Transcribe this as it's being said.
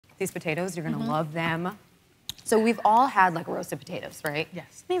these potatoes. You're gonna love them. So we've all had like roasted potatoes, right?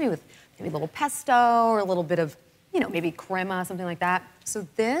 Yes. Maybe with maybe a little pesto or a little bit of, you know, maybe crema, something like that. So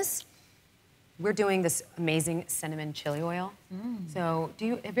this, we're doing this amazing cinnamon chili oil. So have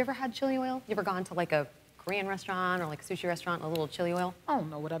you ever had chili oil? You ever gone to like a Korean restaurant or like a sushi restaurant, a little chili oil? I don't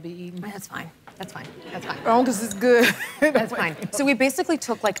know what I be eating. That's fine. That's fine. That's fine. Wrong, because it's good. That's fine. So we basically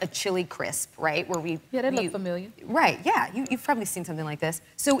took like a chili crisp, right? Where we Yeah, that look familiar. Right, yeah. You've probably seen something like this.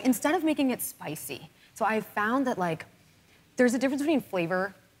 So instead of making it spicy, so I found that like there's a difference between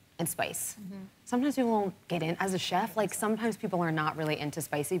flavor and spice. Sometimes people won't get in. As a chef, like sometimes people are not really into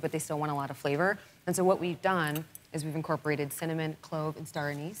spicy, but they still want a lot of flavor. And so what we've done is we've incorporated cinnamon, clove, and star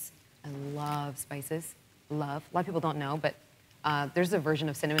anise. I love spices. Love. A lot of people don't know, but there's a version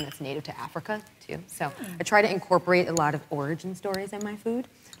of cinnamon that's native to Africa too. So I try to incorporate a lot of origin stories in my food.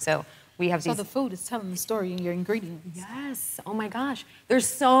 So we have these. So the food is telling the story in your ingredients. Yes. Oh my gosh. There's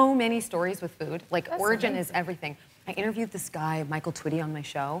so many stories with food. Like That's origin amazing. is everything. I interviewed this guy, Michael Twitty, on my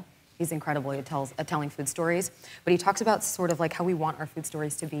show. He's incredible. He tells telling food stories, but he talks about sort of like how we want our food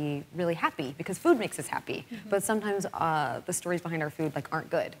stories to be really happy because food makes us happy. But sometimes the stories behind our food like aren't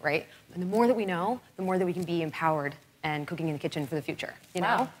good, right? And the more that we know, the more that we can be empowered and cooking in the kitchen for the future. You know?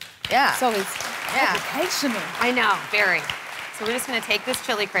 Wow. Yeah. So it's educational. I know, very. So we're just gonna take this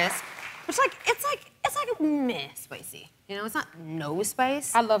chili crisp, which it's like meh spicy. You know, it's not no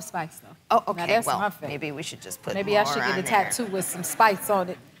spice. I love spice though. Oh, Now, okay. that's Well, my favorite. maybe we should just put Maybe I more should get on a there. tattoo with some spice on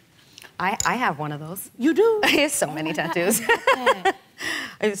it. I have one of those. You do? I have so many tattoos. I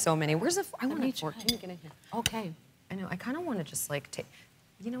have so many. Where's the? I want me a fork. try. Can you get in here? Okay. I know. I kind of want to just like take.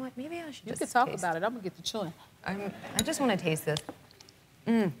 You know what? Maybe I should You just. can talk taste. about it. I'm gonna get the chewing. I just want to taste this.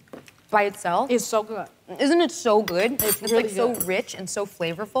 By itself. It's so good. Isn't it so good? It's really like so good. rich and so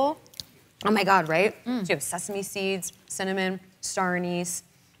flavorful. Oh my God, right? So you have sesame seeds, cinnamon, star anise.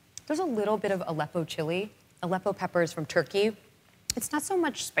 There's a little bit of Aleppo chili. Aleppo peppers from Turkey. It's not so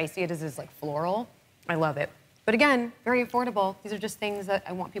much spicy as it is like floral. I love it. But again, very affordable. These are just things that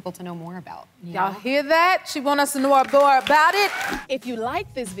I want people to know more about. Y'all hear that? She wants us to know more about it. If you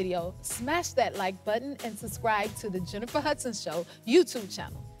like this video, smash that like button and subscribe to the Jennifer Hudson Show YouTube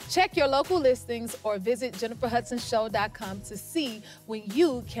channel. Check your local listings or visit jenniferhudsonshow.com to see when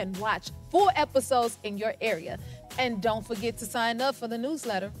you can watch full episodes in your area. And don't forget to sign up for the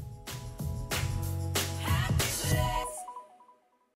newsletter.